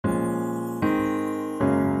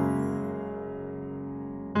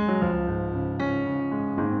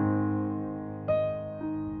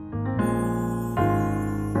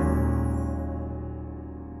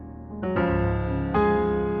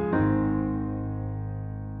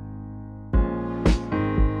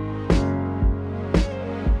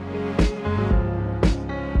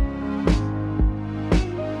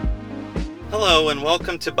Hello and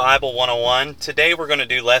welcome to Bible 101. Today we're going to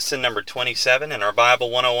do lesson number 27 in our Bible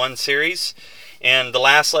 101 series. In the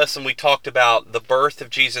last lesson we talked about the birth of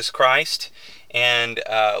Jesus Christ, and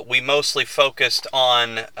we mostly focused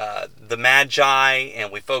on the Magi, and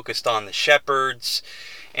we focused on the shepherds,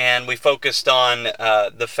 and we focused on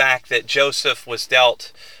the fact that Joseph was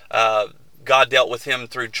God dealt with him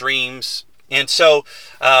through dreams. And so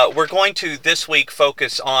we're going to this week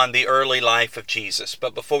focus on the early life of Jesus.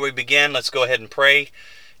 But before we begin, let's go ahead and pray.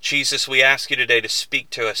 Jesus, we ask you today to speak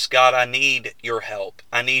to us. God, I need your help.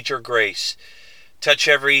 I need your grace. Touch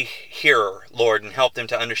every hearer, Lord, and help them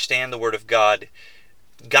to understand the Word of God.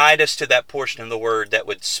 Guide us to that portion of the Word that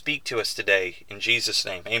would speak to us today. In Jesus'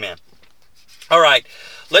 name, amen. All right,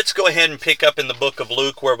 let's go ahead and pick up in the book of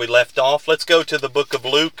Luke where we left off. Let's go to the book of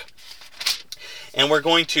Luke. And we're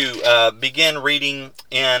going to begin reading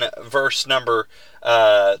in verse number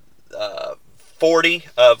 40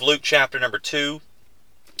 of Luke chapter number 2.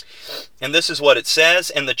 And this is what it says.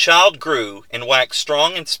 And the child grew and waxed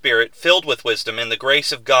strong in spirit, filled with wisdom, and the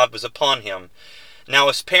grace of God was upon him. Now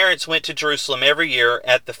his parents went to Jerusalem every year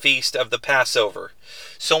at the feast of the Passover.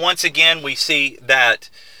 So once again we see that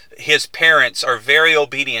his parents are very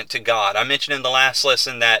obedient to God. I mentioned in the last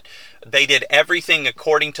lesson that they did everything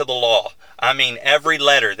according to the law. I mean, every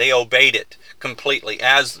letter, they obeyed it completely,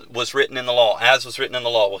 as was written in the law,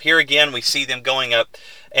 Well, here again, we see them going up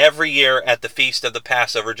every year at the feast of the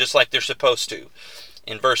Passover, just like they're supposed to.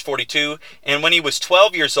 In verse 42, and when he was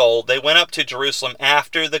 12 years old, they went up to Jerusalem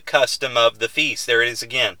after the custom of the feast. There it is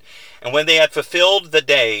again. And when they had fulfilled the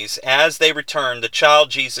days, as they returned, the child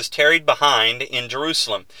Jesus tarried behind in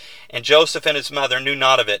Jerusalem. And Joseph and his mother knew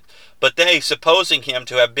not of it. But they, supposing him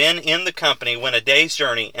to have been in the company, went a day's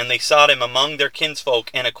journey, and they sought him among their kinsfolk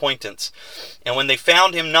and acquaintance. And when they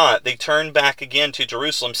found him not, they turned back again to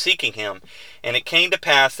Jerusalem, seeking him. And it came to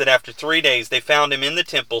pass that after 3 days they found him in the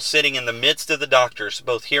temple, sitting in the midst of the doctors,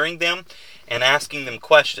 both hearing them and asking them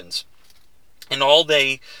questions. And all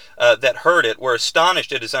they that heard it were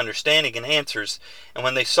astonished at his understanding and answers. And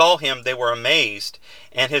when they saw him, they were amazed.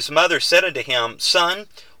 And his mother said unto him, Son,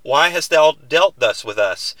 why hast thou dealt thus with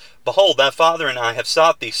us? Behold, thy father and I have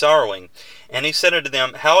sought thee sorrowing. And he said unto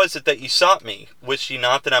them, How is it that ye sought me? Wist ye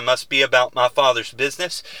not that I must be about my father's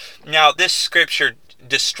business? Now, this scripture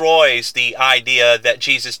destroys the idea that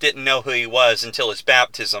Jesus didn't know who he was until his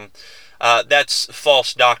baptism. That's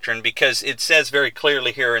false doctrine, because it says very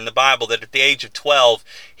clearly here in the Bible that at the age of 12,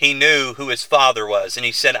 he knew who his father was. And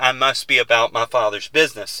he said, I must be about my father's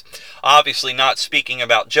business. Obviously not speaking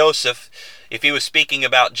about Joseph. If he was speaking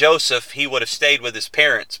about Joseph, he would have stayed with his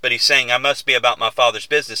parents. But he's saying, I must be about my father's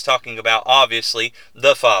business, talking about, obviously,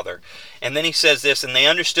 the Father. And then he says this, And they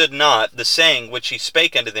understood not the saying which he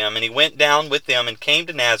spake unto them. And he went down with them and came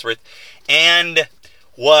to Nazareth, and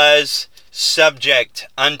was subject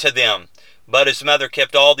unto them. But his mother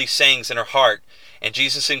kept all these sayings in her heart. And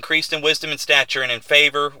Jesus increased in wisdom and stature and in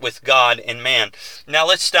favor with God and man. Now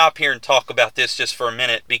let's stop here and talk about this just for a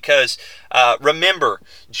minute, because remember,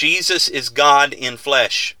 Jesus is God in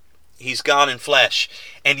flesh. He's God in flesh.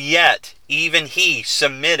 And yet, even he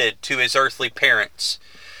submitted to his earthly parents.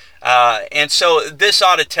 And so this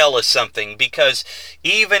ought to tell us something, because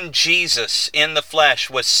even Jesus in the flesh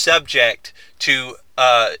was subject to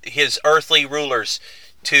his earthly rulers,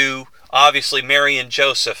 to obviously Mary and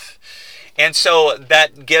Joseph. And so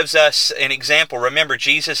that gives us an example. Remember,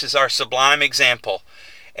 Jesus is our sublime example.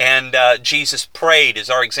 And Jesus prayed as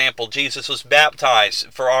our example. Jesus was baptized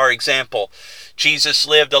for our example. Jesus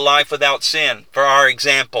lived a life without sin for our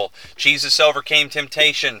example. Jesus overcame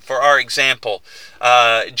temptation for our example.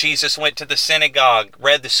 Jesus went to the synagogue,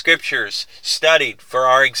 read the scriptures, studied for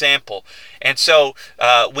our example. And so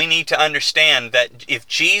we need to understand that if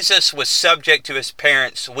Jesus was subject to his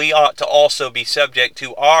parents, we ought to also be subject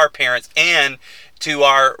to our parents and to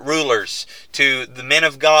our rulers, to the men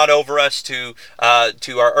of God over us, to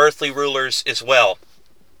our earthly rulers as well.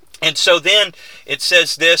 And so then it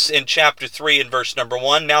says this in chapter 3 and verse number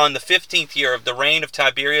 1, Now in the 15th year of the reign of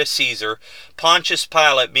Tiberius Caesar, Pontius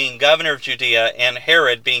Pilate being governor of Judea, and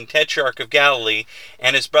Herod being tetrarch of Galilee,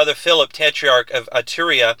 and his brother Philip tetrarch of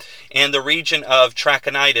Iturea, and the region of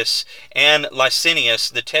Trachonitis, and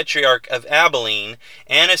Licinius the tetrarch of Abilene,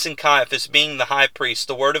 Annas and Caiaphas being the high priest,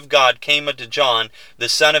 the word of God came unto John, the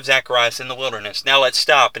son of Zacharias, in the wilderness. Now let's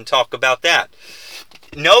stop and talk about that.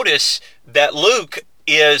 Notice that Luke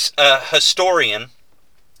is a historian.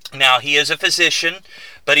 Now, he is a physician,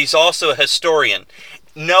 but he's also a historian.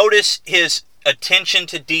 Notice his attention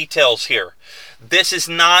to details here. this is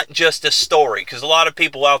not just a story, because a lot of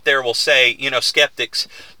people out there will say, skeptics,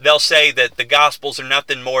 they'll say that the Gospels are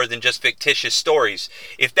nothing more than just fictitious stories.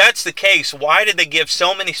 If that's the case, why did they give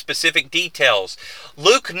so many specific details?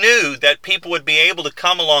 Luke knew that people would be able to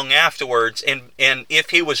come along afterwards, and if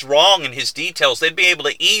he was wrong in his details, they'd be able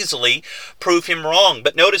to easily prove him wrong.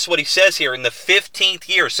 But notice what he says here, in the 15th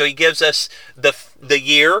year. So he gives us the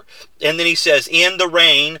year, and then he says, in the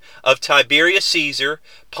reign of Tiberius Caesar,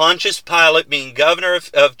 Pontius Pilate being governor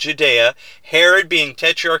of Judea, Herod being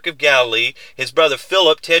tetrarch of Galilee, his brother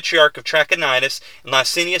Philip, tetrarch of Trachonitis, and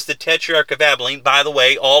Lysanias, the tetrarch of Abilene. By the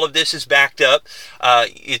way, all of this is backed up.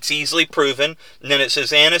 It's easily proven. And then it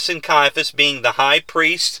says Annas and Caiaphas being the high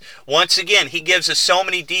priests. Once again, he gives us so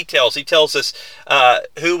many details. He tells us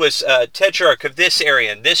who was tetrarch of this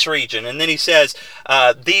area and this region. And then he says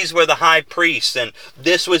these were the high priests, and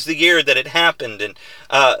this was the year that it happened. And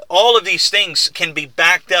all of these things can be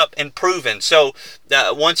backed up and proven. So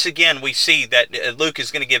once again, we see that Luke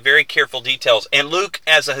is going to give very careful details, and Luke,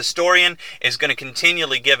 as a historian, is going to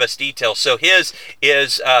continually give us details. So his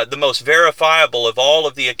is the most verifiable of all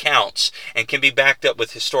of the accounts, and can be backed up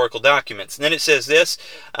with historical documents. And then it says this,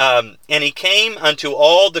 and he came unto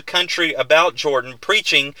all the country about Jordan,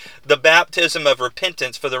 preaching the baptism of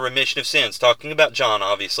repentance for the remission of sins, talking about John,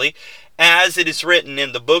 obviously, as it is written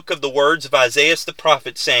in the book of the words of Isaiah the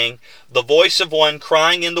prophet, saying, the voice of one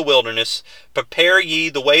crying in the wilderness, prepare ye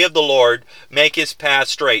the way of the Lord, make his path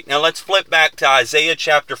straight. Now let's flip back to Isaiah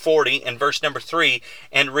chapter 40 and verse number 3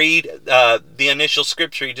 and read the initial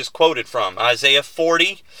scripture he just quoted from. Isaiah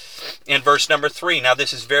 40 and verse number 3. Now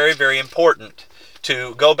this is very, very important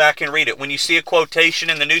to go back and read it. When you see a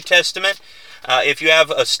quotation in the New Testament, if you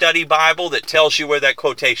have a study Bible that tells you where that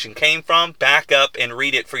quotation came from, back up and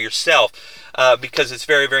read it for yourself, because it's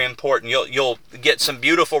very, very important. You'll get some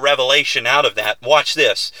beautiful revelation out of that. Watch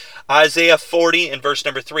this. Isaiah 40 and verse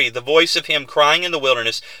number 3. The voice of him crying in the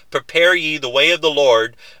wilderness, prepare ye the way of the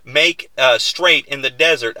Lord, make straight in the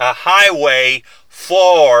desert a highway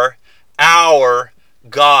for our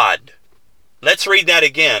God. Let's read that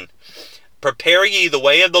again. Prepare ye the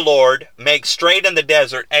way of the Lord, make straight in the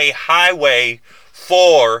desert a highway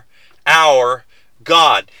for our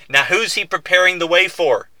God. Now, who's he preparing the way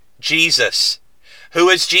for? Jesus. Who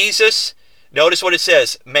is Jesus? Notice what it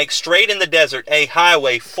says. Make straight in the desert a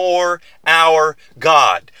highway for our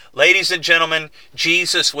God. Ladies and gentlemen,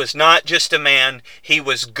 Jesus was not just a man. He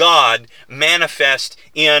was God manifest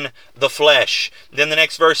in the flesh. Then the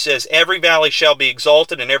next verse says, every valley shall be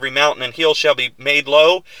exalted, and every mountain and hill shall be made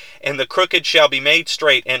low, and the crooked shall be made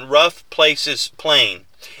straight, and rough places plain.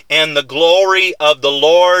 And the glory of the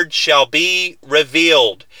Lord shall be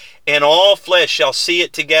revealed, and all flesh shall see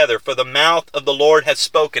it together, for the mouth of the Lord hath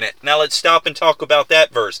spoken it. Now let's stop and talk about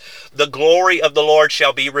that verse. The glory of the Lord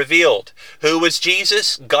shall be revealed. Who was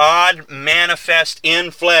Jesus? God manifest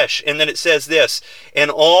in flesh. And then it says this,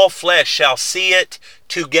 and all flesh shall see it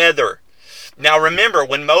together. Now remember,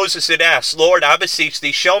 when Moses had asked, Lord, I beseech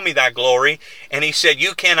thee, show me thy glory, and he said,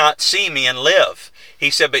 you cannot see me and live. He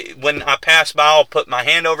said, but when I pass by, I'll put my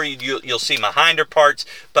hand over you, you'll see my hinder parts,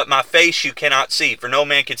 but my face you cannot see, for no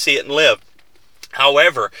man can see it and live.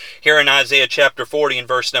 However, here in Isaiah chapter 40 and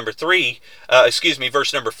verse number 5,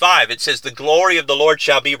 it says, the glory of the Lord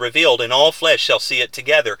shall be revealed, and all flesh shall see it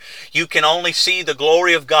together. You can only see the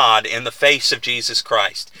glory of God in the face of Jesus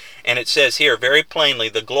Christ. And it says here very plainly,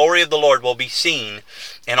 the glory of the Lord will be seen,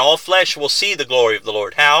 and all flesh will see the glory of the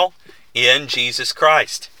Lord. How? In Jesus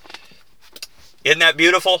Christ. Isn't that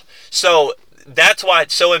beautiful? So that's why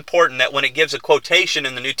it's so important that when it gives a quotation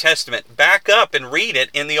in the New Testament, back up and read it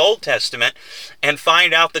in the Old Testament and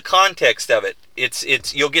find out the context of it.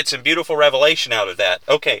 You'll get some beautiful revelation out of that.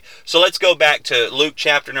 Okay, so let's go back to Luke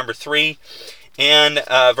chapter number 3 and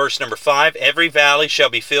verse number 5. Every valley shall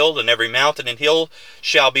be filled, and every mountain and hill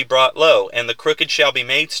shall be brought low, and the crooked shall be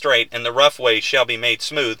made straight, and the rough ways shall be made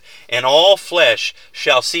smooth, and all flesh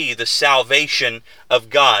shall see the salvation of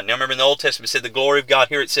God. Now remember, in the Old Testament it said the glory of God.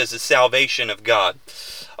 Here it says the salvation of God.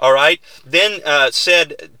 All right. Then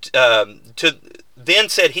said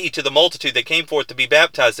he to the multitude that came forth to be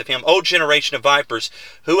baptized of him, O generation of vipers,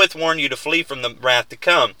 who hath warned you to flee from the wrath to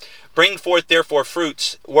come? Bring forth therefore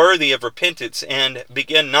fruits worthy of repentance, and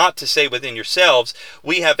begin not to say within yourselves,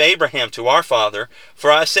 we have Abraham to our father. For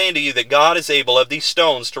I say unto you that God is able of these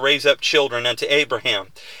stones to raise up children unto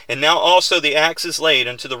Abraham. And now also the axe is laid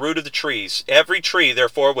unto the root of the trees. Every tree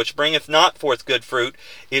therefore which bringeth not forth good fruit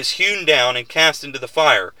is hewn down and cast into the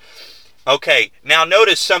fire. Okay, now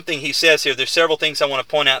notice something he says here. There's several things I want to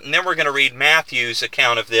point out, and then we're going to read Matthew's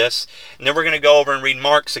account of this, and then we're going to go over and read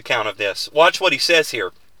Mark's account of this. Watch what he says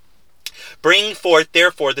here. Bring forth,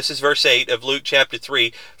 therefore, this is verse 8 of Luke chapter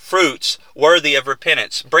 3, fruits worthy of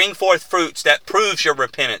repentance. Bring forth fruits that proves your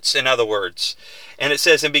repentance, in other words. And it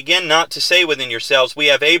says, and begin not to say within yourselves, we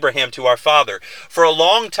have Abraham to our father. For a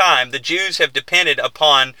long time, the Jews have depended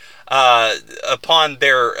upon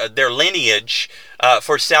their lineage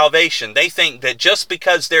for salvation. They think that just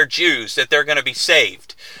because they're Jews, that they're going to be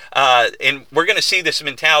saved. And we're going to see this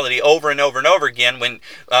mentality over and over and over again when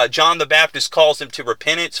John the Baptist calls them to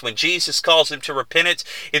repentance, when Jesus calls them to repentance.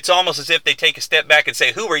 It's almost as if they take a step back and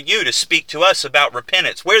say, who are you to speak to us about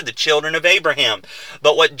repentance? We're the children of Abraham.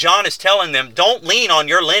 But what John is telling them, don't lean on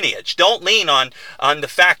your lineage. Don't lean on the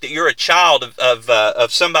fact that you're a child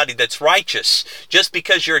of somebody that's righteous. Just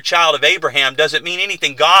because you're a child of Abraham doesn't mean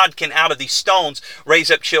anything. God can, out of these stones,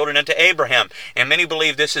 raise up children unto Abraham. And many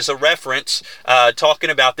believe this is a reference talking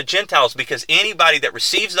about the Gentiles, because anybody that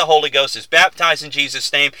receives the Holy Ghost is baptized in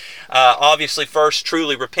Jesus' name, obviously first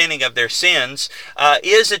truly repenting of their sins,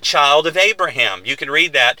 is a child of Abraham. You can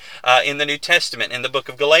read that in the New Testament, in the book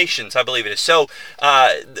of Galatians, I believe it is. So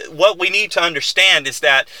what we need to understand is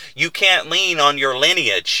that you can't lean on your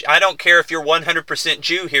lineage. I don't care if you're 100%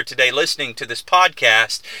 Jew here today listening to this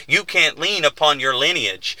podcast, you can't lean upon your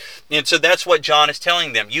lineage. And so that's what John is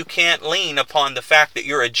telling them. You can't lean upon the fact that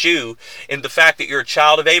you're a Jew and the fact that you're a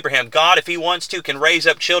child of Abraham. God, if he wants to, can raise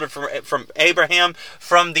up children from Abraham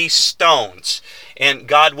from these stones. And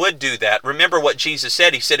God would do that. Remember what Jesus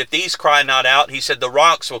said. He said, if these cry not out, he said, the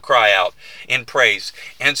rocks will cry out in praise.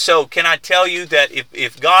 And so can I tell you that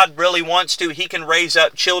if God really wants to, he can raise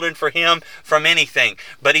up children for him from anything.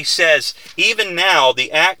 But he says, even now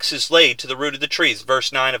the axe is laid to the root of the trees.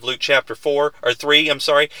 Verse 9 of Luke chapter 3.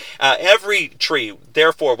 Every tree,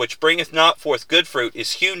 therefore, which bringeth not forth good fruit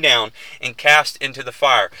is hewn down and cast into the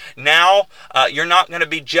fire. Now, you're not going to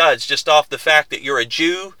be judged just off the fact that you're a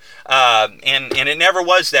Jew, and it never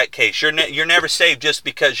was that case. You're never saved just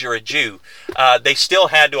because you're a Jew. They still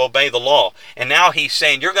had to obey the law. And now he's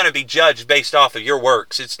saying you're going to be judged based off of your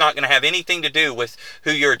works. It's not going to have anything to do with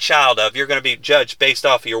who you're a child of. You're going to be judged based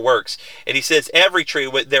off of your works. And he says, every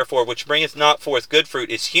tree, therefore, which bringeth not forth good fruit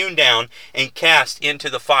is hewn down and cast into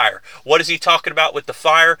the fire. What is he talking about with the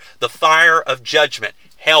fire? The fire of judgment.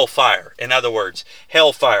 Hellfire, in other words,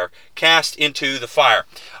 hellfire, cast into the fire.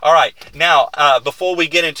 All right, now, before we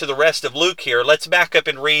get into the rest of Luke here, let's back up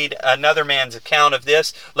and read another man's account of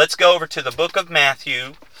this. Let's go over to the book of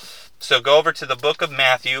Matthew. So go over to the book of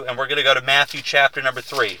Matthew, and we're going to go to Matthew chapter number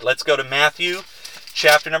 3. Let's go to Matthew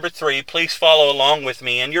chapter number 3. Please follow along with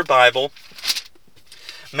me in your Bible.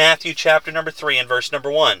 Matthew chapter number 3 and verse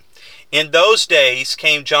number 1. In those days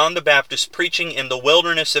came John the Baptist preaching in the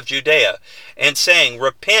wilderness of Judea, and saying,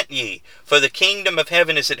 repent ye, for the kingdom of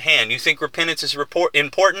heaven is at hand. You think repentance is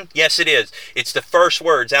important? Yes, it is. It's the first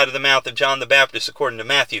words out of the mouth of John the Baptist, according to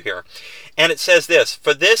Matthew here. And it says this,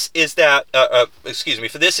 for this is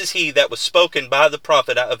he that was spoken by the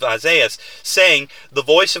prophet of Isaiah, saying, the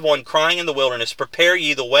voice of one crying in the wilderness, prepare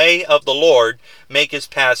ye the way of the Lord, make his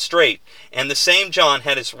path straight. And the same John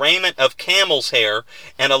had his raiment of camel's hair,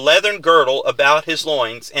 and a leathern girdle about his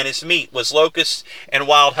loins, and his meat was locusts and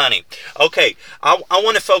wild honey. Okay, I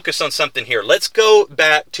want to focus on something here. Let's go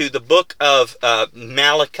back to the book of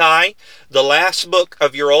Malachi, the last book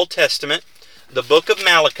of your Old Testament, the book of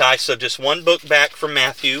Malachi, so just one book back from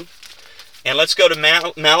Matthew. And let's go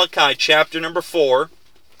to Malachi chapter number 4,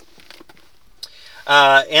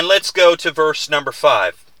 and let's go to verse number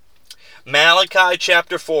 5. Malachi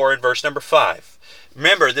chapter 4 and verse number 5.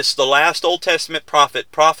 Remember, this is the last Old Testament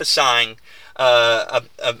prophet prophesying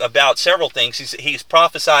about several things. He's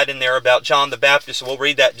prophesied in there about John the Baptist, and we'll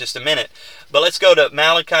read that in just a minute. But let's go to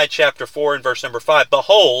Malachi chapter 4 and verse number 5.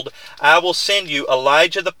 Behold, I will send you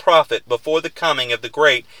Elijah the prophet before the coming of the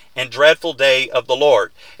great and dreadful day of the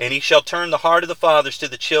Lord. And he shall turn the heart of the fathers to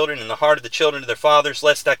the children, and the heart of the children to their fathers,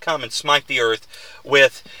 lest I come and smite the earth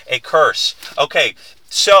with a curse. Okay,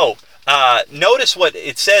 so notice what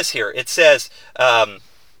it says here. It says,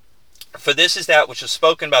 for this is that which was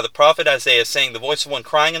spoken by the prophet Isaiah, saying, the voice of one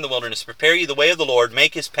crying in the wilderness, prepare ye the way of the Lord,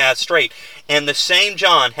 make his path straight. And the same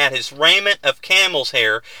John had his raiment of camel's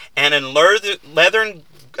hair, and an leathern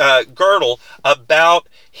girdle about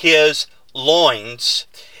his loins,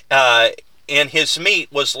 and his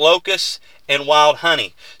meat was locusts and wild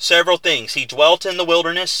honey. Several things. He dwelt in the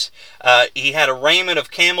wilderness. He had a raiment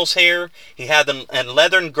of camel's hair. He had a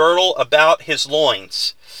leathern girdle about his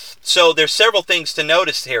loins. So there's several things to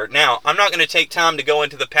notice here. Now, I'm not going to take time to go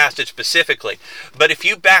into the passage specifically, but if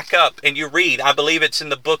you back up and you read, I believe it's in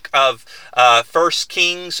the book of 1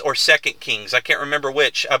 Kings or 2 Kings. I can't remember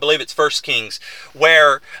which. I believe it's 1 Kings,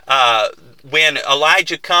 where when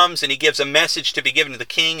Elijah comes and he gives a message to be given to the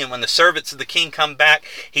king, and when the servants of the king come back,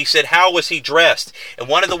 he said, how was he dressed? And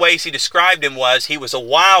one of the ways he described him was he was a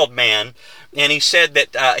wild man, and he said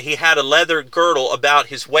that he had a leather girdle about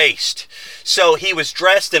his waist. So he was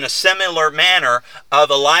dressed in a similar manner of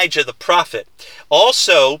Elijah the prophet.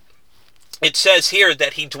 Also, it says here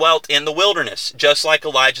that he dwelt in the wilderness, just like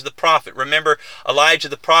Elijah the prophet. Remember, Elijah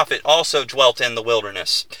the prophet also dwelt in the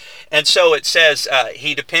wilderness. And so it says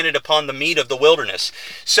he depended upon the meat of the wilderness.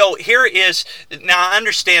 So here is, now I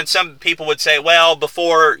understand some people would say, well,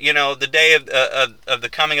 before, the day of the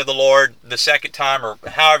coming of the Lord, the second time, or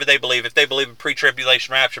however they believe, if they believe in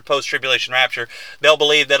pre-tribulation rapture, post-tribulation rapture, they'll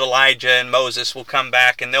believe that Elijah and Moses will come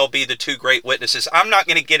back and they'll be the two great witnesses. I'm not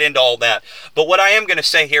going to get into all that. But what I am going to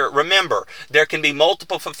say here, remember, there can be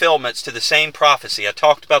multiple fulfillments to the same prophecy. I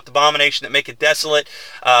talked about the abomination that maketh desolate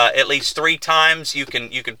at least 3 times. You can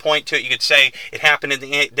point to it. You could say it happened in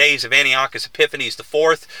the days of Antiochus Epiphanes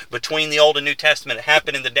IV, between the Old and New Testament. It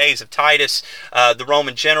happened in the days of Titus, the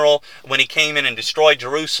Roman general, when he came in and destroyed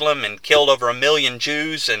Jerusalem and killed over 1 million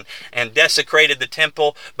Jews and desecrated the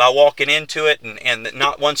temple by walking into it, and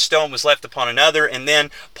not one stone was left upon another. And then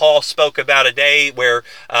Paul spoke about a day where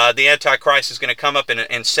the Antichrist is going to come up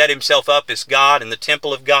and set himself up as God in the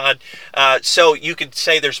temple of God. So you could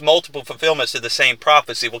say there's multiple fulfillments of the same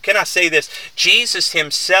prophecy. Well, can I say this? Jesus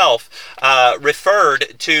himself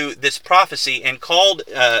referred to this prophecy and called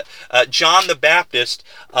John the Baptist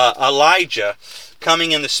Elijah,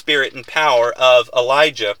 coming in the spirit and power of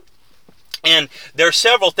Elijah. And there are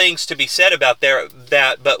several things to be said about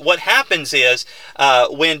that, but what happens is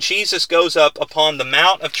when Jesus goes up upon the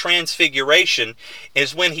Mount of Transfiguration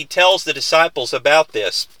is when he tells the disciples about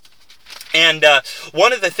this. And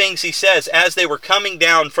one of the things he says, as they were coming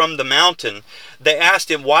down from the mountain, they asked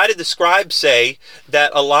him, why did the scribes say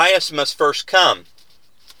that Elias must first come?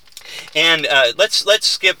 And let's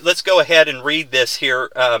go ahead and read this here.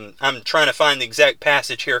 I'm trying to find the exact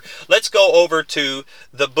passage here. Let's go over to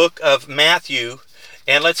the book of Matthew,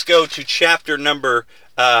 and let's go to chapter number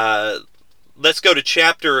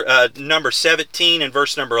number 17 and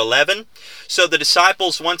verse number 11. So the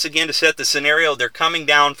disciples, once again, to set the scenario, they're coming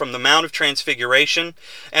down from the Mount of Transfiguration.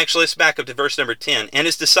 Actually, let's back up to verse number 10. And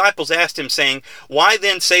his disciples asked him, saying, why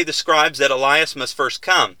then say the scribes that Elias must first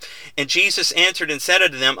come? And Jesus answered and said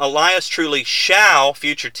unto them, Elias truly shall,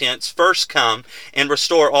 future tense, first come and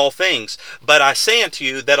restore all things. But I say unto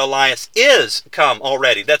you that Elias is come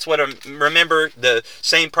already. That's what, remember, the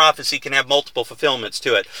same prophecy can have multiple fulfillments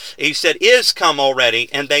to it. He said, is come already,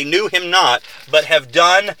 and they knew him not, but have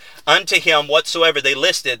done unto him whatsoever they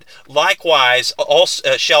listed. Likewise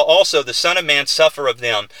shall also the Son of Man suffer of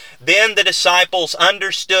them. Then the disciples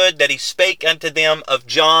understood that he spake unto them of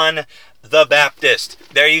John the Baptist.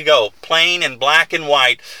 There you go, plain and black and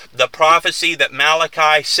white. The prophecy that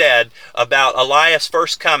Malachi said about Elias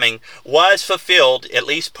first coming was fulfilled, at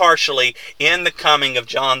least partially, in the coming of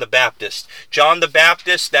John the Baptist. John the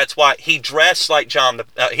Baptist, that's why he dressed like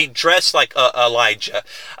Elijah.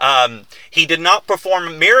 He did not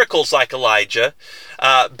perform miracles like Elijah,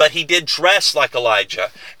 but he did dress like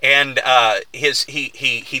Elijah, and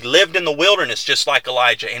he lived in the wilderness just like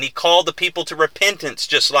Elijah, and he called the people to repentance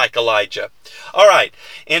just like Elijah. All right,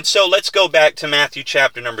 and so let's go back to Matthew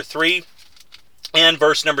chapter number 3 and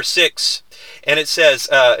verse number 6, and it says,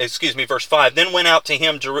 verse 5, then went out to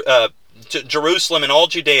him to Jerusalem and all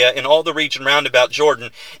Judea and all the region round about Jordan,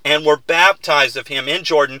 and were baptized of him in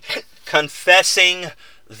Jordan, confessing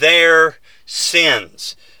their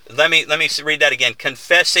sins. Let me read that again.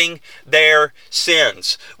 Confessing their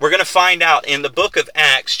sins. We're going to find out in the book of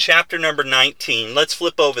Acts, chapter number 19. Let's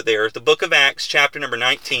flip over there. The book of Acts, chapter number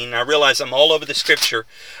 19. I realize I'm all over the scripture,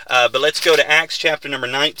 but let's go to Acts, chapter number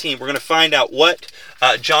 19. We're going to find out what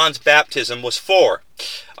John's baptism was for.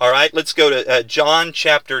 All right, let's go to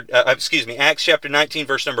Acts chapter 19,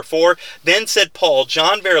 verse number 4. Then said Paul,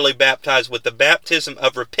 John verily baptized with the baptism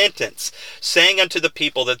of repentance, saying unto the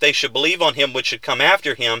people that they should believe on him which should come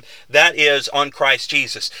after him, that is, on Christ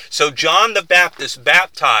Jesus. So John the Baptist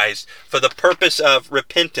baptized for the purpose of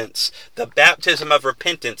repentance. The baptism of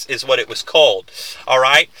repentance is what it was called. All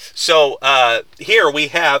right, so here we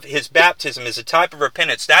have his baptism is a type of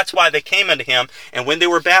repentance. That's why they came unto him, and when they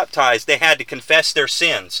were baptized, they had to confess their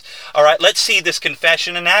sins. All right, let's see this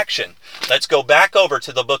confession in action. Let's go back over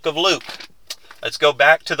to the book of Luke. Let's go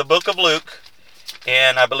back to the book of Luke,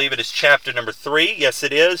 and I believe it is chapter number 3. Yes,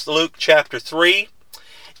 it is. Luke chapter 3.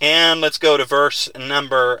 And let's go to verse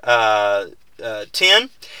number 10,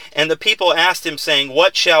 and the people asked him, saying,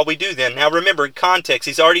 what shall we do then? Now remember, in context,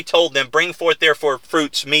 he's already told them, bring forth therefore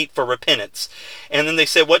fruits meet for repentance. And then they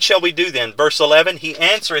said, what shall we do then? Verse 11, he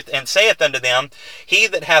answereth and saith unto them, he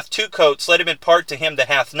that hath 2 coats, let him impart to him that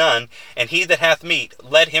hath none, and he that hath meat,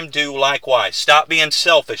 let him do likewise. Stop being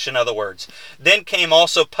selfish, in other words. Then came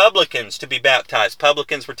also publicans to be baptized.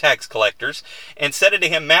 Publicans were tax collectors, and said unto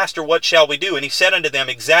him, Master, what shall we do? And he said unto them,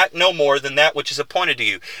 exact no more than that which is appointed to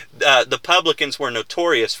you. The publicans were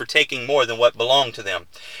notorious for taking more than what belonged to them.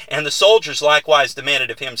 And the soldiers likewise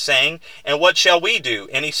demanded of him, saying, and what shall we do?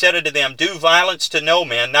 And he said unto them, do violence to no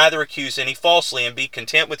man, neither accuse any falsely, and be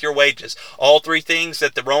content with your wages. All 3 things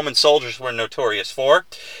that the Roman soldiers were notorious for.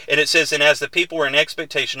 And it says, and as the people were in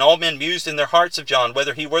expectation, all men mused in their hearts of John,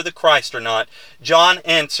 whether he were the Christ or not. John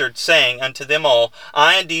answered, saying unto them all,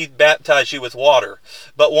 I indeed baptize you with water,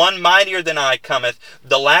 but one mightier than I cometh,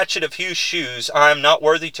 the latchet of whose shoes I am not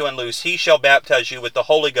worthy to unloose. He shall baptize you with the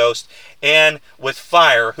Holy Ghost and with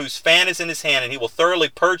fire, whose fan is in his hand, and he will thoroughly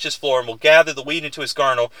purge his floor, and will gather the wheat into his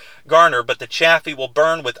garner, but the chaff he will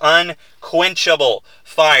burn with unquenchable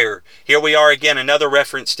fire. Here we are again, another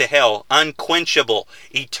reference to hell. Unquenchable,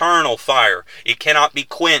 eternal fire. It cannot be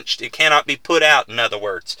quenched. It cannot be put out, in other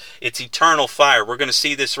words. It's eternal fire. We're going to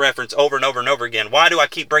see this reference over and over and over again. Why do I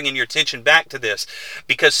keep bringing your attention back to this?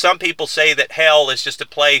 Because some people say that hell is just a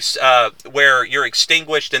place where you're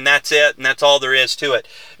extinguished and that's it, and that's all there is to it.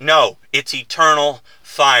 No, it's eternal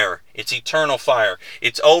fire. It's eternal fire.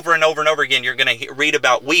 It's over and over and over again. You're going to read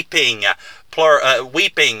about weeping,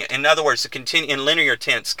 weeping. In other words, in linear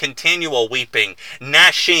tense, continual weeping,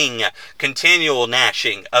 gnashing, continual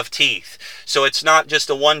gnashing of teeth. So it's not just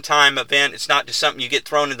a one-time event. It's not just something you get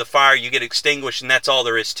thrown in the fire, you get extinguished, and that's all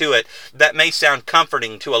there is to it. That may sound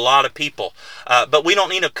comforting to a lot of people, but we don't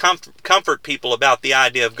need to comfort people about the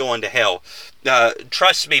idea of going to hell.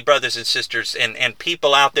 Trust me, brothers and sisters, and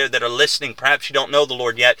people out there that are listening, perhaps you don't know the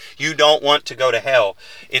Lord yet, you don't want to go to hell.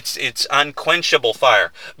 It's unquenchable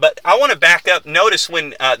fire. But I want to back up. Notice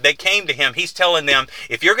when they came to him, he's telling them,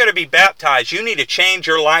 if you're going to be baptized, you need to change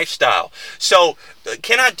your lifestyle. So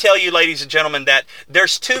can I tell you, ladies and gentlemen, that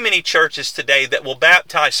there's too many churches today that will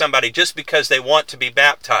baptize somebody just because they want to be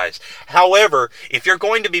baptized. However, if you're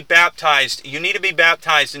going to be baptized, you need to be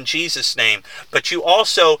baptized in Jesus' name. But you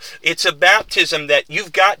also, it's a baptism that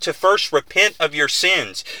you've got to first repent of your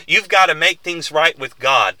sins. You've got to make things right with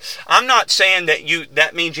God. I'm not saying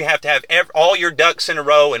that means you have to have all your ducks in a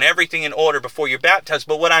row and everything in order before you're baptized.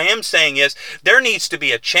 But what I am saying is there needs to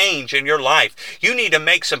be a change in your life. You need to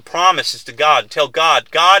make some promises to God. Tell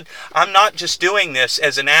God, I'm not just doing this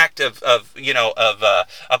as an act of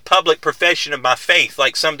a public profession of my faith,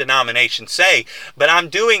 like some denominations say, but I'm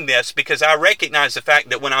doing this because I recognize the fact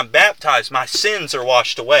that when I'm baptized, my sins are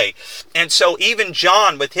washed away. And so even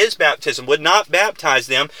John, with his baptism, would not baptize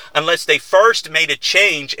them unless they first made a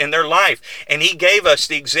change in their life. And he gave us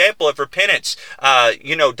the example of repentance.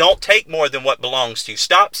 Don't take more than what belongs to you.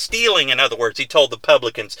 Stop stealing, in other words, he told the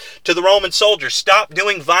publicans. To the Roman soldiers, stop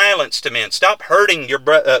doing violence to men. Stop hurting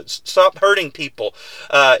people.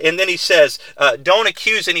 And then he says, don't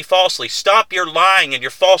accuse any falsely. Stop your lying and your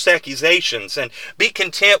false accusations, and be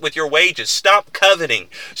content with your wages. Stop coveting.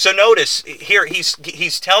 So notice here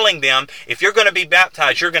he's telling them, if you're going to be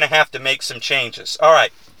baptized, you're going to have to make some changes. All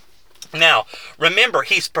right. Now, remember,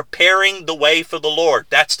 he's preparing the way for the Lord.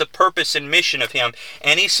 That's the purpose and mission of him.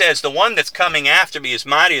 And he says, the one that's coming after me is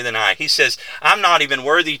mightier than I. He says, I'm not even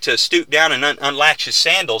worthy to stoop down and unlatch his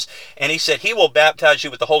sandals. And he said, he will baptize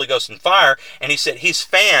you with the Holy Ghost and fire. And he said, his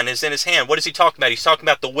fan is in his hand. What is he talking about? He's talking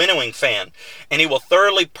about the winnowing fan. And he will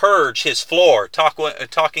thoroughly purge his floor.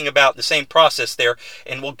 Talking about the same process there.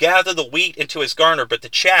 And will gather the wheat into his garner, but the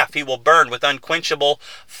chaff he will burn with unquenchable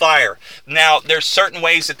fire. Now, there's certain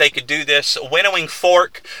ways that they could do this. A winnowing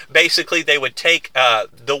fork, basically they would take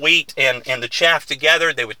the wheat and the chaff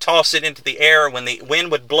together. They would toss it into the air. When the wind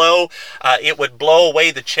would blow, it would blow away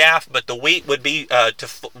the chaff, but the wheat would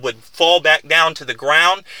would fall back down to the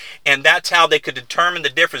ground. And that's how they could determine the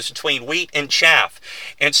difference between wheat and chaff.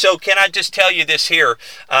 And so can I just tell you this here?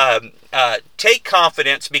 Take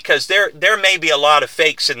confidence, because there may be a lot of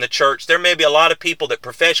fakes in the church. There may be a lot of people that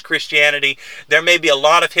profess Christianity. There may be a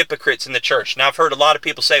lot of hypocrites in the church. Now, I've heard a lot of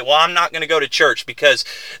people say, well, I'm not going to go to church because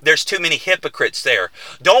there's too many hypocrites there.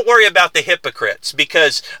 Don't worry about the hypocrites,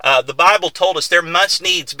 because the Bible told us there must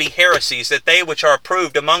needs be heresies, that they which are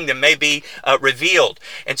approved among them may be revealed.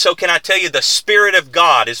 And so can I tell you, the Spirit of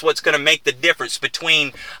God is what's going to make the difference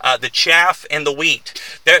between the chaff and the wheat.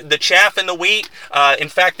 The chaff and the wheat, in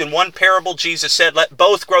fact, in one parable, Jesus said, let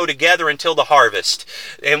both grow together until the harvest.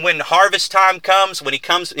 And when harvest time comes, when he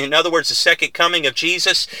comes, in other words, the second coming of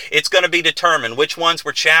Jesus, it's going to be determined which ones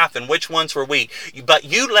were chaff and which ones were wheat. But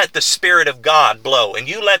you let the Spirit of God blow, and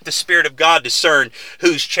you let the Spirit of God discern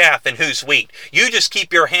who's chaff and who's wheat. You just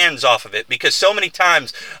keep your hands off of it, because so many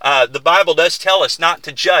times the Bible does tell us not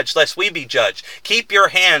to judge lest we be judged. Keep your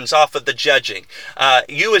hands off of the judging.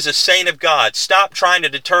 You as a saint of God, stop trying to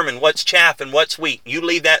determine what's chaff and what's wheat. You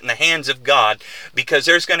leave that in the hands of God, because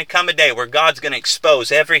there's going to come a day where God's going to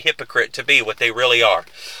expose every hypocrite to be what they really are.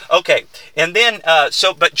 Okay, and then,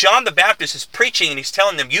 but John the Baptist is preaching, and he's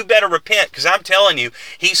telling them, you better repent, because I'm telling you,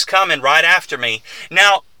 he's coming right after me.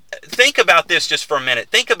 Now, think about this just for a minute.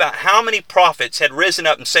 Think about how many prophets had risen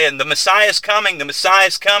up and saying, the Messiah is coming, the Messiah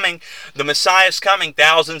is coming, the Messiah is coming.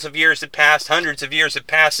 Thousands of years had passed, hundreds of years had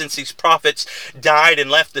passed since these prophets died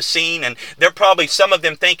and left the scene. And they're probably, some of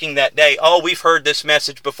them thinking that day, oh, we've heard this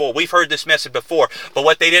message before. We've heard this message before. But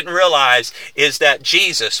what they didn't realize is that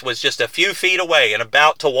Jesus was just a few feet away and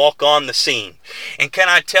about to walk on the scene. And can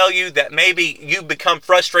I tell you that maybe you become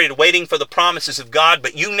frustrated waiting for the promises of God,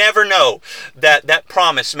 but you never know that that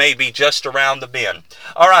promise may be just around the bend.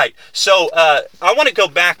 All right, so I want to go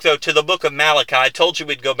back, though, to the book of Malachi. I told you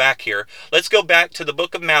we'd go back here. Let's go back to the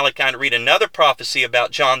book of Malachi and read another prophecy about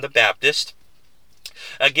John the Baptist.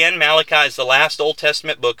 Again, Malachi is the last Old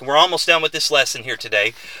Testament book, and we're almost done with this lesson here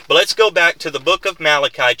today. But let's go back to the book of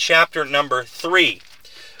Malachi, chapter number 3.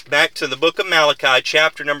 Back to the book of Malachi,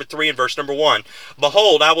 chapter number 3 and verse number 1.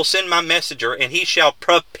 Behold, I will send my messenger, and he shall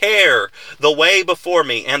prepare the way before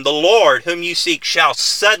me, and the Lord whom you seek shall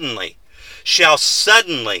suddenly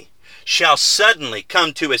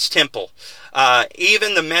come to his temple.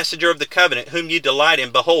 Even the messenger of the covenant whom you delight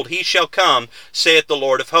in, behold, he shall come, saith the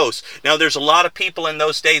Lord of hosts. Now there's a lot of people in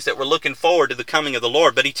those days that were looking forward to the coming of the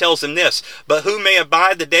Lord, but he tells them this, but who may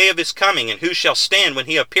abide the day of his coming, and who shall stand when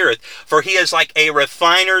he appeareth? For he is like a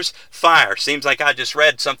refiner's fire. Seems like I just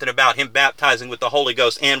read something about him baptizing with the Holy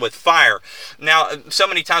Ghost and with fire. Now, so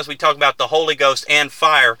many times we talk about the Holy Ghost and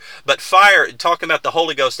fire, but fire, talking about the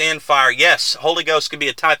Holy Ghost and fire, yes, Holy Ghost can be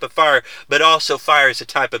a type of fire, but also fire is a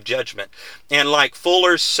type of judgment. And like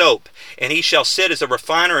fuller's soap, and he shall sit as a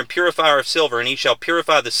refiner and purifier of silver, and he shall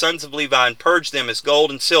purify the sons of Levi, and purge them as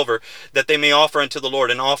gold and silver, that they may offer unto the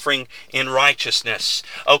Lord an offering in righteousness.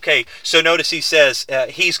 Okay, so notice he says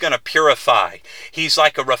he's going to purify. He's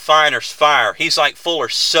like a refiner's fire. He's like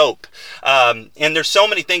fuller's soap. And there's so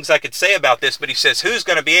many things I could say about this, but he says who's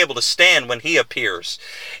going to be able to stand when he appears?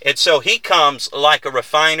 And so he comes like a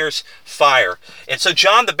refiner's fire. And so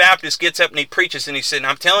John the Baptist gets up and he preaches, and he said,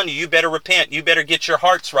 I'm telling you, you better repent. You better get your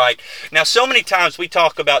hearts right. Now, so many times we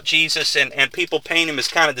talk about Jesus, and people paint him as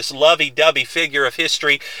kind of this lovey-dovey figure of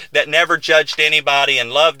history that never judged anybody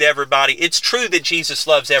and loved everybody. It's true that Jesus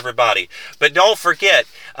loves everybody, but don't forget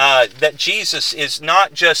that Jesus is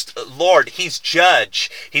not just Lord, he's judge.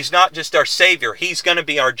 He's not just our Savior. He's going to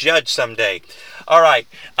be our judge someday. All right,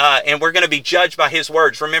 and we're going to be judged by his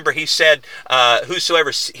words. Remember, he said,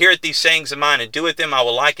 whosoever heareth these sayings of mine and doeth them, I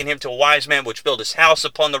will liken him to a wise man which built his house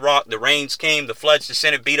upon the rock. The rains came, the floods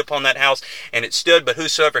descended, beat upon that house, and it stood. But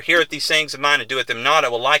whosoever heareth these sayings of mine and doeth them not, I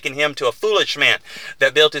will liken him to a foolish man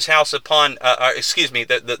that built his house upon,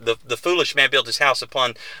 the foolish man built his house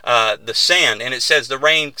upon the sand. And it says, the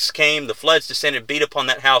rains came, the floods descended, beat upon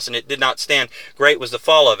that house, and it did not stand. Great was the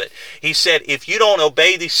fall of it. He said, if you don't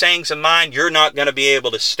obey these sayings of mine, you're not going to be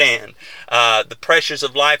able to stand. The pressures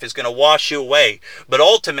of life is going to wash you away. But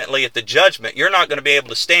ultimately, at the judgment, you're not going to be able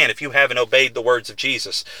to stand if you haven't obeyed the words of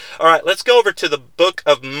Jesus. All right, let's go over to the book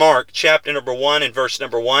of Mark, chapter number 1 and verse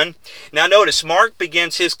number 1. Now notice, Mark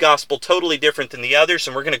begins his gospel totally different than the others,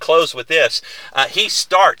 and we're going to close with this. He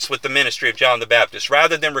starts with the ministry of John the Baptist.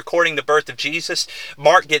 Rather than recording the birth of Jesus,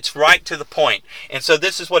 Mark gets right to the point. And so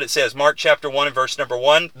this is what it says, Mark chapter 1 and verse number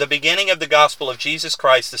 1, the beginning of the gospel of Jesus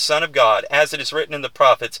Christ, the Son of God, as it is written in the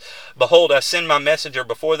prophets, behold, I send my messenger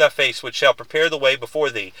before thy face, which shall prepare the way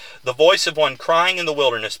before thee. The voice of one crying in the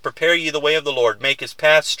wilderness, prepare ye the way of the Lord, make his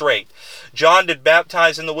path straight. John did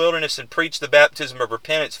baptize in the wilderness and preach the baptism of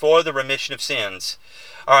repentance for the remission of sins.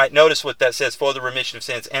 All right, notice what that says, for the remission of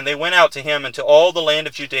sins. And they went out to him into all the land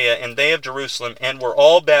of Judea, and they of Jerusalem, and were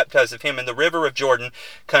all baptized of him in the river of Jordan,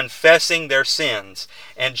 confessing their sins.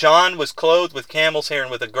 And John was clothed with camel's hair,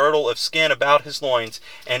 and with a girdle of skin about his loins,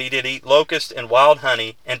 and he did eat locust and wild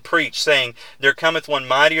honey, and preached, saying, There cometh one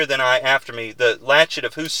mightier than I after me, the latchet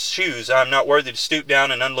of whose shoes I am not worthy to stoop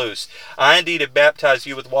down and unloose. I indeed have baptized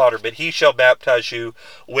you with water, but he shall baptize you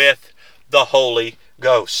with the Holy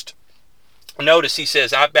Ghost. Notice he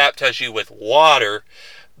says, I baptize you with water,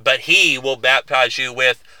 but he will baptize you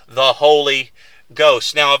with the Holy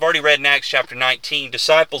Ghost. Now, I've already read in Acts chapter 19,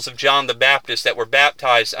 disciples of John the Baptist that were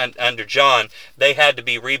baptized under John, they had to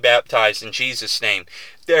be rebaptized in Jesus' name.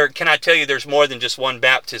 Can I tell you, there's more than just one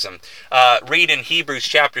baptism. Read in Hebrews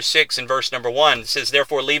chapter 6 and verse number 1. It says,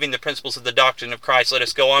 Therefore, leaving the principles of the doctrine of Christ, let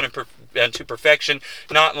us go on unto perfection,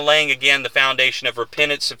 not laying again the foundation of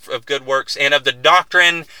repentance of good works, and of the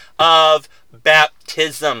doctrine of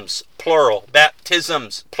baptisms, plural.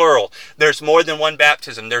 Baptisms, plural. There's more than one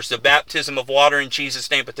baptism. There's the baptism of water in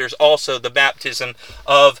Jesus' name, but there's also the baptism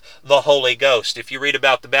of the Holy Ghost. If you read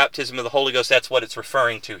about the baptism of the Holy Ghost, that's what it's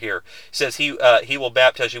referring to here. It says he will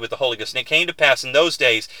baptize you with the Holy Ghost. And it came to pass in those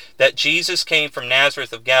days that Jesus came from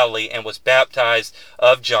Nazareth of Galilee and was baptized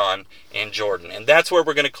of John in Jordan. And that's where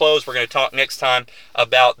we're going to close. We're going to talk next time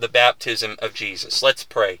about the baptism of Jesus. Let's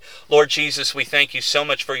pray. Lord Jesus, we thank you so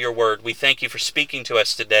much for your word. We thank you for speaking to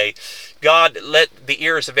us today. God, let the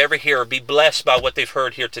ears of every hearer be blessed by what they've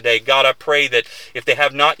heard here today. God, I pray that if they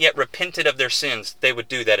have not yet repented of their sins, they would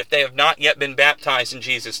do that. If they have not yet been baptized in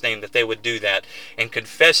Jesus' name, that they would do that and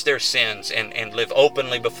confess their sins and live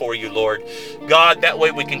openly before you, Lord. God, that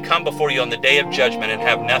way we can come before you on the day of judgment and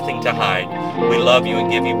have nothing to hide. We love you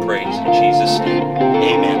and give you praise. In Jesus' name,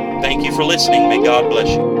 amen. Thank you for listening. May God bless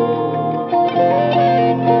you.